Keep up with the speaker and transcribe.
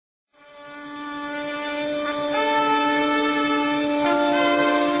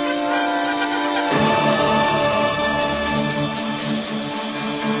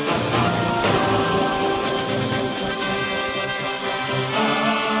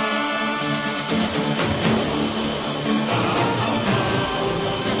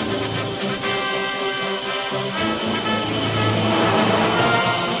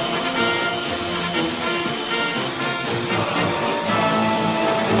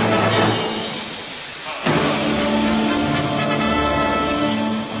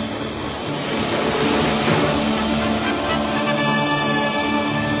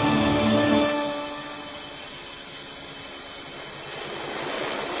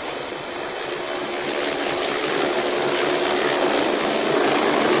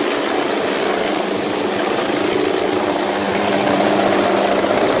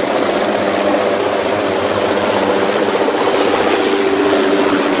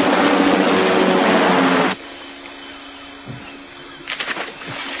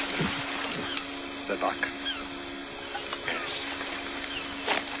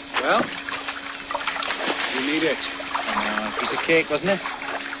mistake, wasn't it?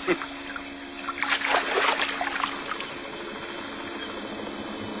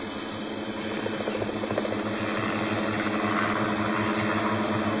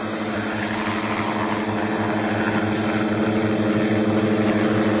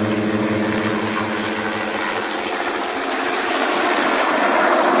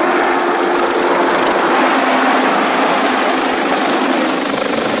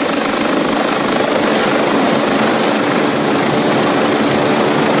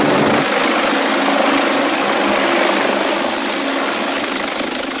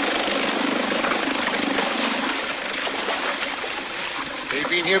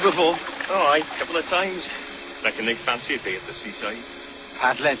 Before? Oh, aye, a couple of times. Reckon they fancy a day at the seaside.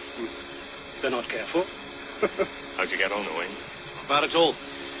 Paddling. They're not careful. How'd you get on, Owen? Not bad at all.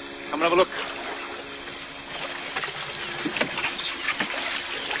 Come and have a look.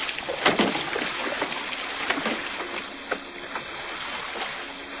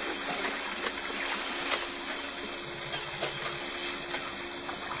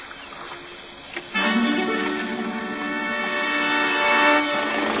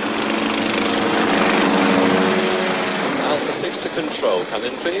 Come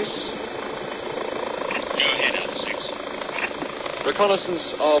in, please. Go ahead, Alpha 6.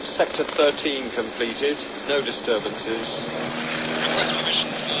 Reconnaissance of Sector 13 completed. No disturbances. Request permission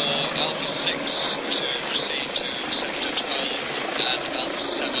for Alpha 6 to proceed to Sector 12 and Alpha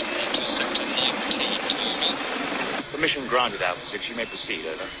 7 to Sector 19. Over. Permission granted, Alpha 6. You may proceed,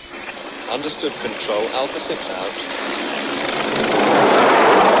 over. Understood, Control. Alpha 6 out.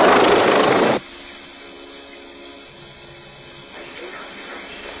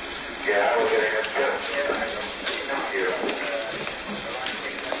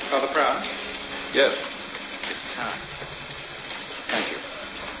 Father Proud? Yes. It's time. Thank you.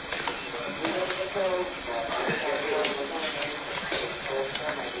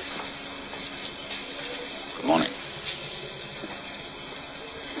 Good morning.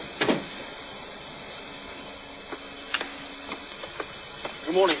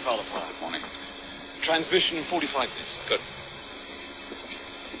 Good morning, Father Proud. Good morning. Transmission in 45 minutes. Good.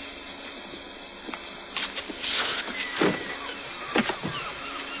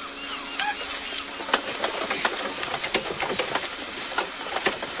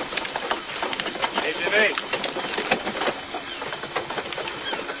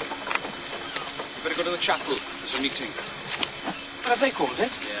 Chapel. There's a meeting. What have they called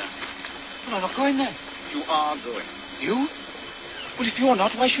it? Yeah. Well, I'm not going then. You are going. You? Well, if you're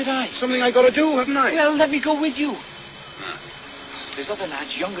not, why should I? Something I got to do, haven't I? Well, let me go with you. There's other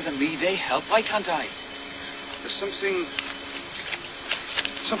lads younger than me. They help. Why can't I? There's something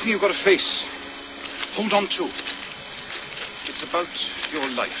you've got to face. Hold on to. It's about your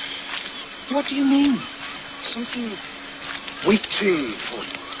life. What do you mean? Something waiting for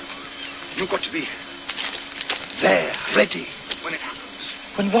you. You've got to be there, ready, when it happens.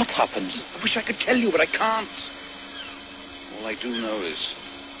 When what happens? I wish I could tell you, but I can't. All I do know is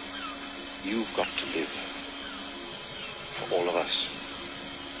you've got to live. For all of us.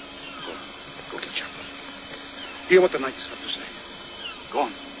 Go to chapel. Hear what the knights have to say. Go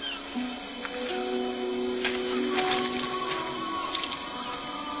on.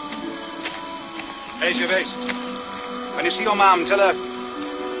 Hey, Gervais. When you see your mum, tell her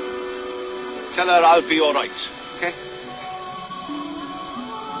I'll be all right, okay?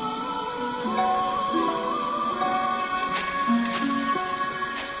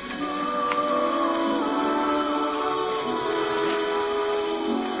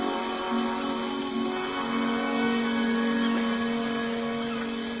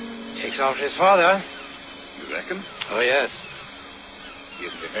 Takes after his father. You reckon? Oh, yes.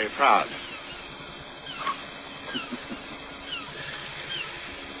 You'd be very proud.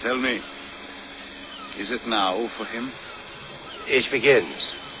 Tell me, is it now for him? It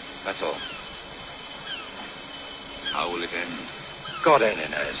begins. That's all. How will it end? God only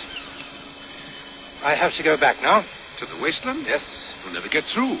knows. I have to go back now. To the wasteland? Yes. We'll never get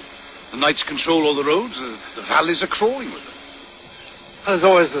through. The knights control all the roads. The valleys are crawling with them. Well, there's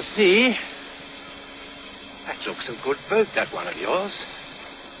always the sea. That looks a good boat, that one of yours.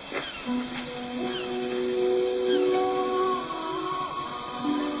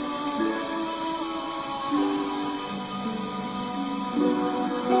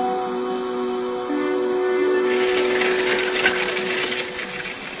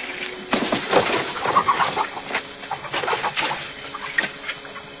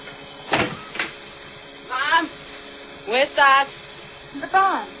 Where's Dad? The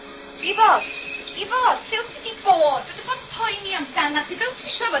barn. Ifo, lle ti di bod? Dwi wedi bod poeni amdana ti. Fel ti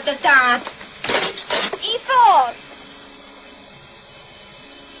siarad â Dad? Ifo!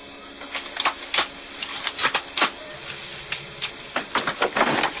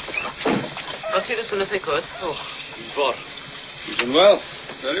 got here as soon as I could. Oh, Ivor. You've done well.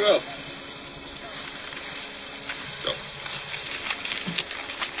 Very well. Go.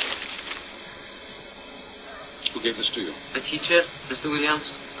 Who gave this to you? A teacher, Mr.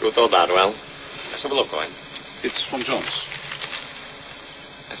 Williams. Good old Darwell. Let's have a look, Owen. It's from Jones.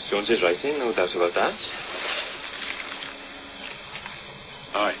 That's Jones's writing, no doubt about that.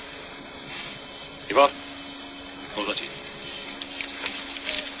 Aye. Ivor, hold that in.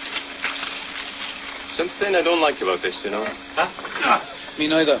 Something I don't like about this, you know. Huh? Me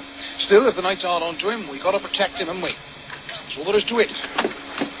neither. Still, if the nights aren't on to him, we got to protect him, haven't we? That's all there is to it.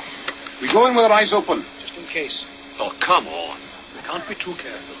 We go in with our eyes open, just in case. Oh, come on. We can't be too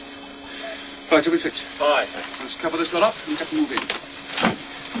careful. Right, are we fit? Aye. Let's cover this lot up and get moving.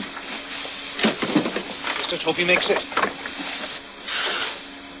 Just hope he makes it.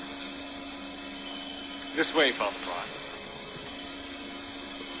 This way, Father Prior.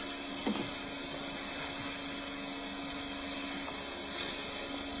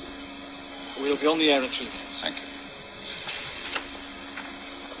 We'll be on the air in 3 minutes. Thank you.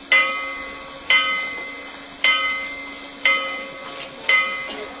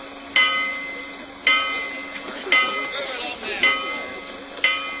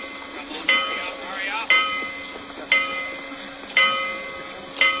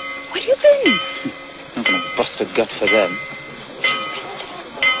 Where have you been? Not going to bust a gut for them.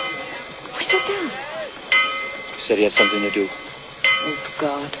 Why's that down? Said he had something to do. Oh,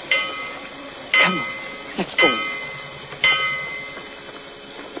 God. Come on, let's go.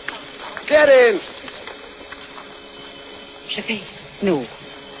 Get in! Gervais, no.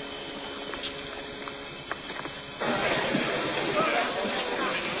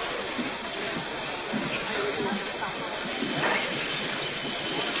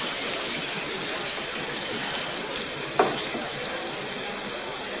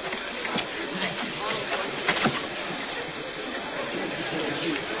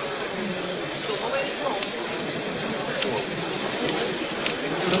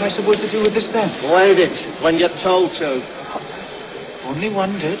 What am I supposed to do with this then? Wave it when you're told to. Only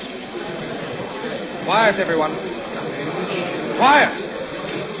wondered. Quiet, everyone. Quiet!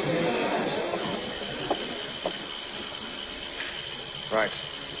 Right.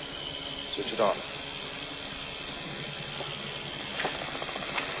 Switch it on.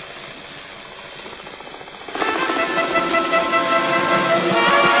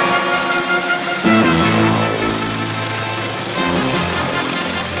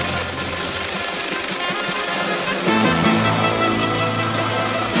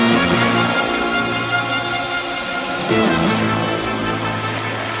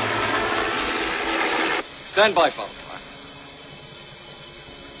 Stand by, Father Prior.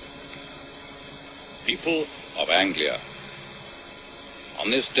 People of Anglia,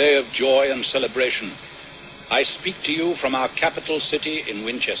 on this day of joy and celebration, I speak to you from our capital city in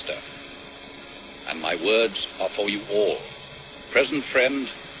Winchester. And my words are for you all, present friend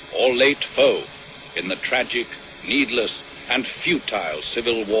or late foe, in the tragic, needless, and futile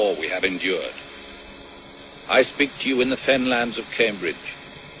civil war we have endured. I speak to you in the fenlands of Cambridge,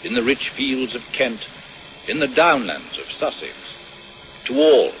 in the rich fields of Kent, in the downlands of Sussex, to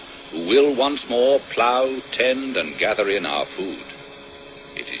all who will once more plough, tend, and gather in our food.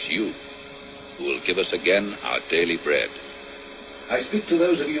 It is you who will give us again our daily bread. I speak to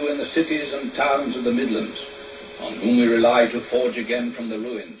those of you in the cities and towns of the Midlands, on whom we rely to forge again from the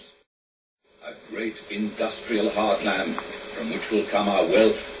ruins a great industrial heartland from which will come our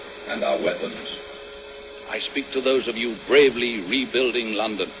wealth and our weapons. I speak to those of you bravely rebuilding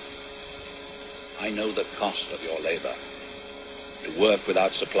London. I know the cost of your labor. To work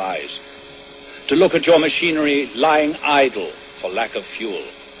without supplies, to look at your machinery lying idle for lack of fuel.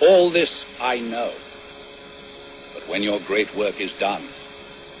 All this I know. But when your great work is done,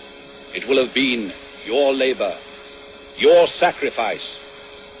 it will have been your labor, your sacrifice,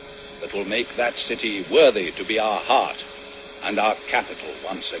 that will make that city worthy to be our heart and our capital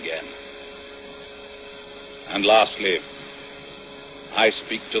once again. And lastly, I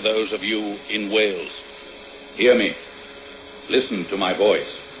speak to those of you in Wales. Hear me. Listen to my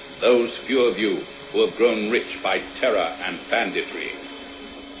voice. Those few of you who have grown rich by terror and banditry.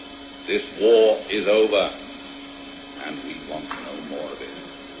 This war is over, and we want no more of it.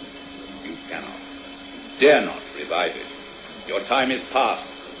 You cannot, dare not revive it. Your time is past,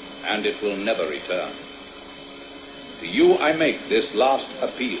 and it will never return. To you I make this last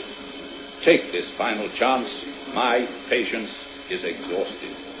appeal. Take this final chance. My patience is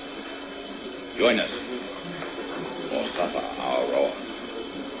exhausted. Join us, or suffer our wrong.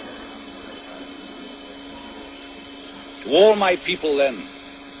 To all my people, then,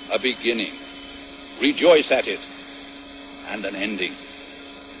 a beginning, rejoice at it, and an ending.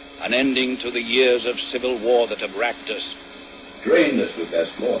 An ending to the years of civil war that have racked us, drained us with their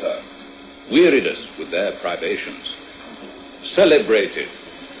slaughter, wearied us with their privations. Celebrate it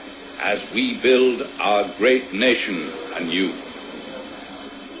as we build our great nation anew.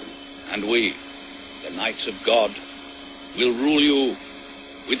 And we, the knights of God, will rule you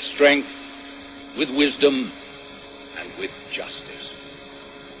with strength, with wisdom, and with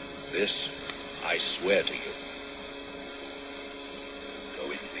justice. This I swear to you. Go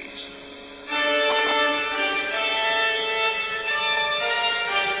in peace.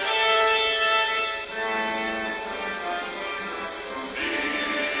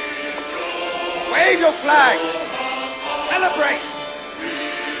 Wave your flags! Celebrate!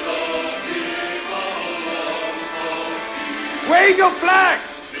 Wave your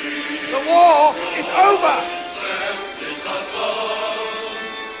flags! The war is over!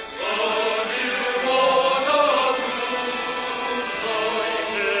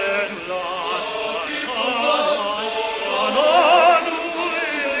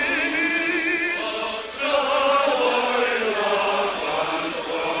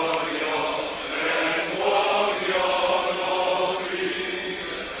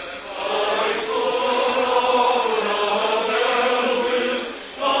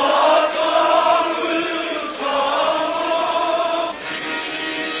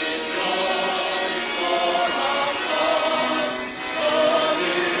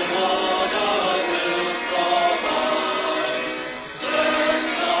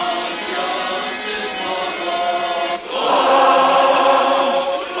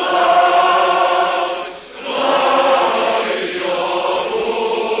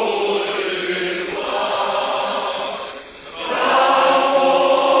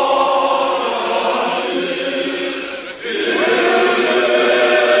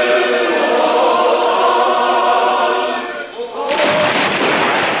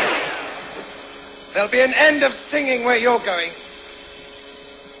 There'll be an end of singing where you're going.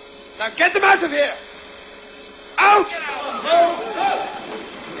 Now get them out of here! Out!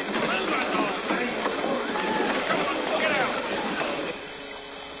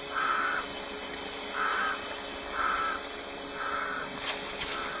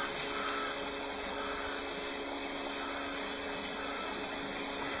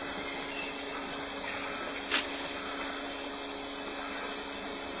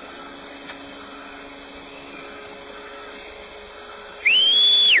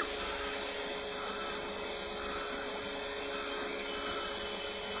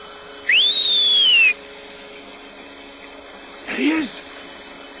 He is.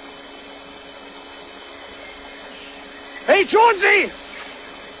 Hey, Jonesy!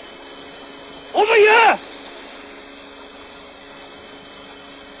 Over here!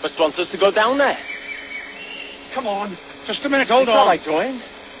 Must want us to go down there. Come on. Just a minute, hold on. It's all right, Julian.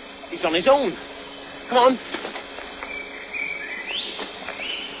 He's on his own. Come on.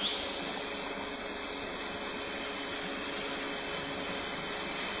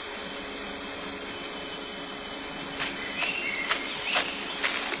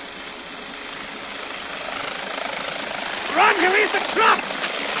 Run, here is the truck!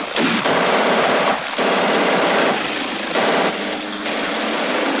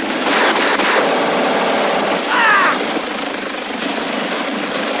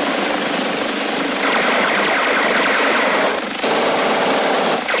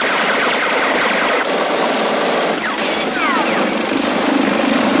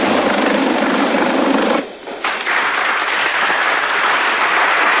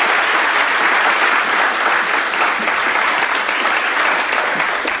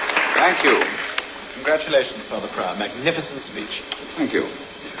 Thank you. Congratulations, Father Prior. Magnificent speech. Thank you.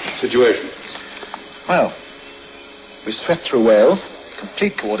 Situation? Well, we swept through Wales.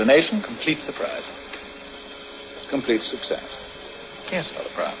 Complete coordination, complete surprise. Complete success. Yes, Father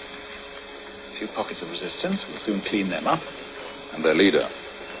Prior. A few pockets of resistance. We'll soon clean them up. And their leader?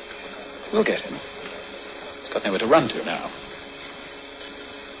 We'll get him. He's got nowhere to run to now.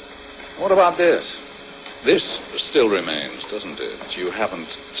 What about this? This still remains, doesn't it? You haven't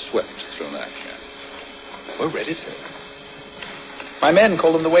swept through that yet. We're ready to. My men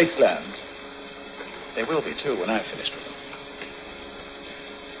call them the wastelands. They will be, too, when I've finished with them.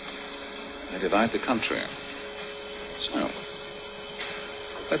 They divide the country. So,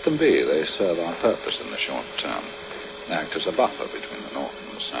 let them be. They serve our purpose in the short term. They act as a buffer between the north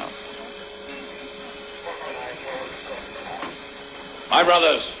and the south. My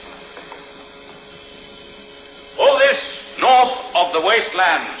brothers, all this north of the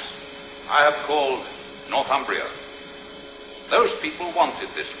wastelands I have called Northumbria. Those people wanted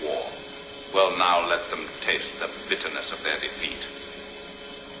this war. Well, now let them taste the bitterness of their defeat.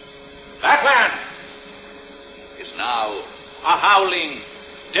 That land is now a howling,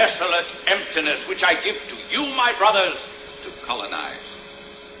 desolate emptiness which I give to you, my brothers, to colonize.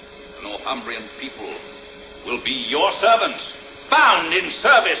 The Northumbrian people will be your servants, bound in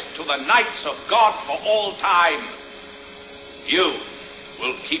service to the knights of God for all time. You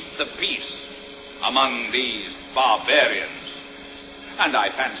will keep the peace among these barbarians. And I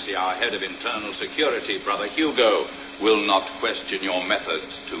fancy our head of internal security, Brother Hugo, will not question your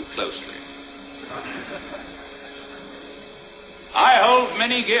methods too closely. I hold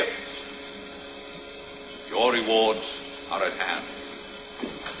many gifts. Your rewards are at hand.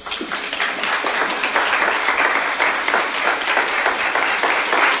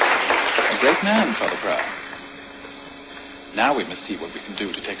 A great man, Father Brown. Now we must see what we can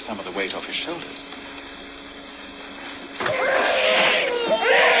do to take some of the weight off his shoulders.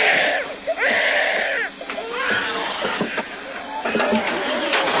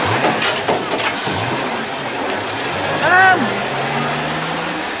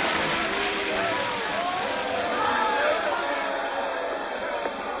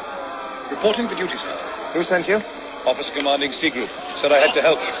 Reporting for duty, sir. Who sent you? Officer commanding C Group. Said I had to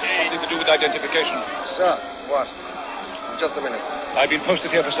help. Something to do with identification. Sir, what? Just a minute. I've been posted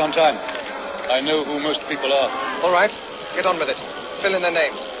here for some time. I know who most people are. All right, get on with it. Fill in their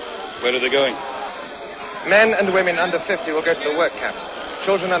names. Where are they going? Men and women under 50 will go to the work camps.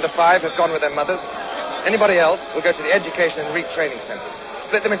 Children under 5 have gone with their mothers. Anybody else will go to the education and retraining centers.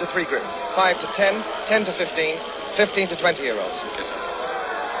 Split them into 3 groups. 5 to 10, 10 to 15, 15 to 20-year-olds. Yes,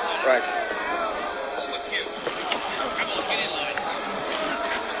 sir. Right.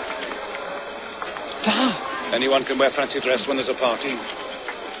 Anyone can wear fancy dress when there's a party.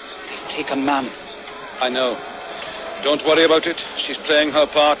 They've taken Mam. I know. Don't worry about it. She's playing her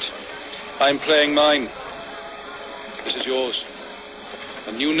part. I'm playing mine. This is yours.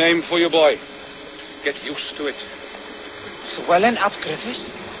 A new name for your boy. Get used to it. Llewellyn ap Griffiths?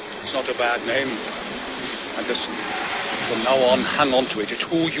 It's not a bad name. And listen, from now on, hang on to it. It's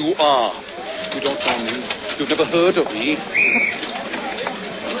who you are. You don't know me. You've never heard of me.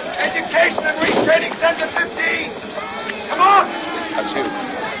 Education and retraining center 15. Come on. That's you.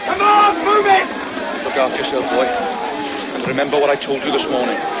 Come on, move it. Look after yourself, boy. And remember what I told you this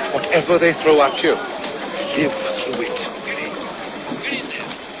morning. Whatever they throw at you, live through it.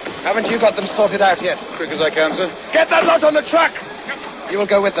 Haven't you got them sorted out yet? Quick as I can, sir. Get that lot on the truck. You will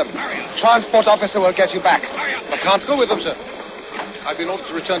go with them. Transport officer will get you back. I can't go with them, sir. I've been ordered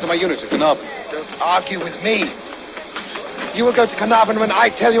to return to my unit at Carnarvon. Don't argue with me. You will go to Carnarvon when I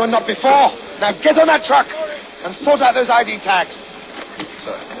tell you and not before. Now get on that truck and sort out those ID tags.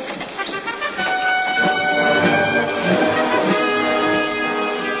 Sir.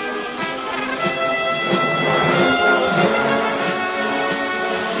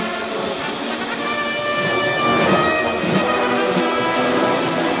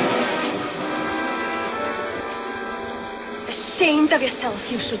 Ashamed of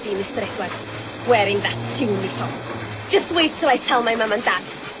yourself you should be, Mr. Edwards, wearing that uniform. Just wait till I tell my mum and dad.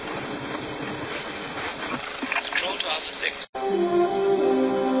 Control to Alpha 6.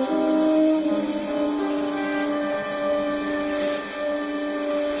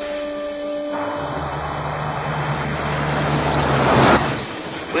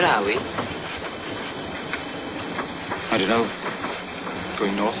 Where are we? I don't know.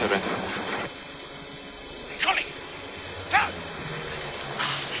 Going north, I reckon. Connie! Down!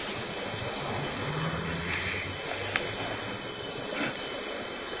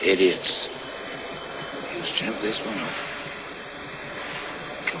 Idiots. Who's tramped this one up?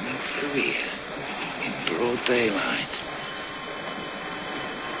 Coming through here in broad daylight.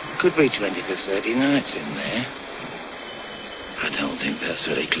 Could be 20 to 30 nights in there. I don't think that's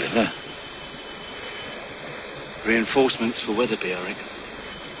very clever. Reinforcements for Weatherby, I reckon.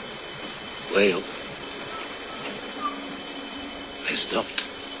 Way up. They stopped.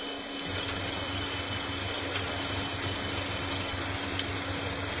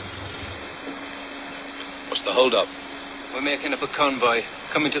 What's the hold-up? We're making up a convoy,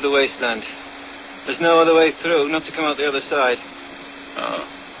 coming to the wasteland. There's no other way through, not to come out the other side. Oh.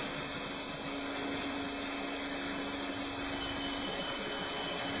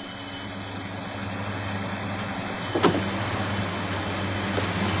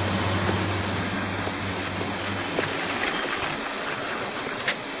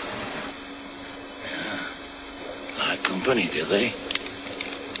 Like company, do they?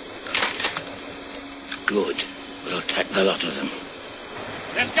 Good. We'll attack the lot of them.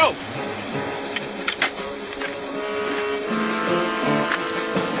 Let's go!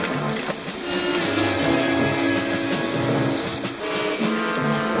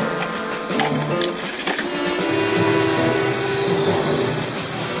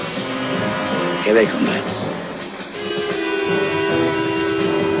 Here they come, lads.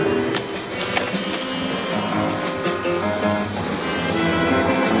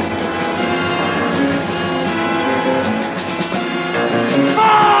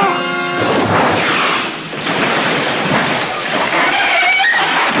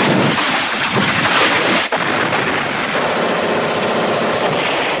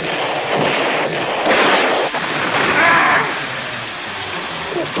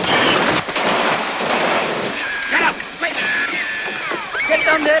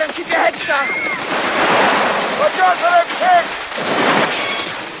 Down there and keep your heads down. Watch out for them pigs!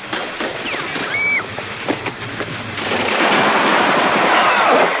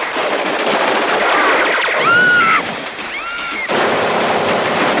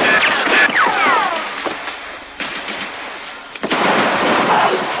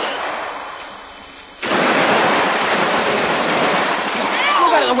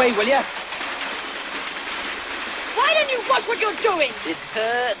 Move out of the way, will you? Why don't you watch what you're doing? It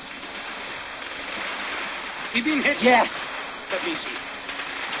hurts. You been hit? Yeah. Let me see.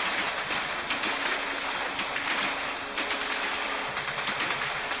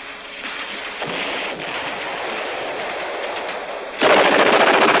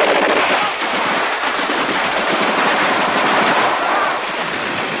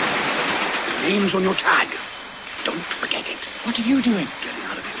 Name's on your tag. Don't forget it. What are you doing? Getting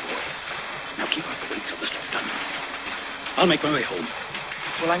out of here, boy. Now keep up the weight till the stuff done. I'll make my way home.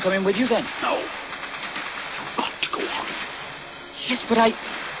 Well, I'm coming with you then. No. You've got to go on. Yes, but I've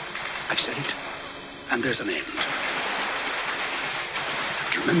said it, and there's an end.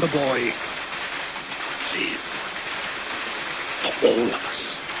 Remember, boy, live. For all of us.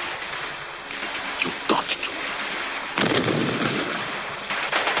 You've got to.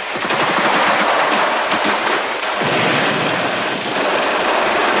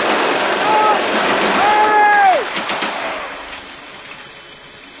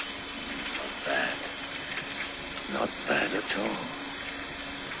 Not bad at all.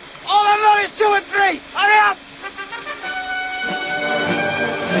 all I'm on is 2 and 3. Hurry up!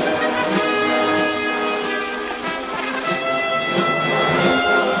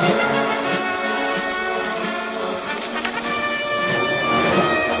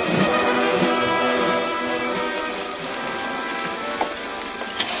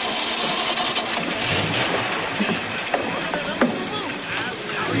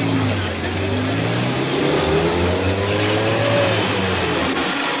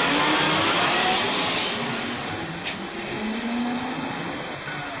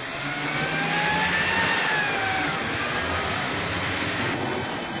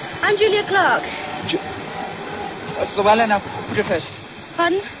 I'm Julia Clark. What's the well now, Griffiths?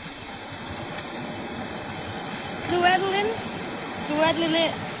 Pardon? Llewellyn?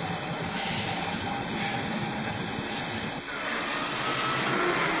 Llewellyn?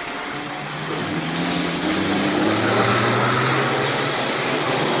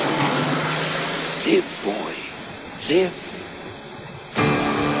 Live, boy. Live.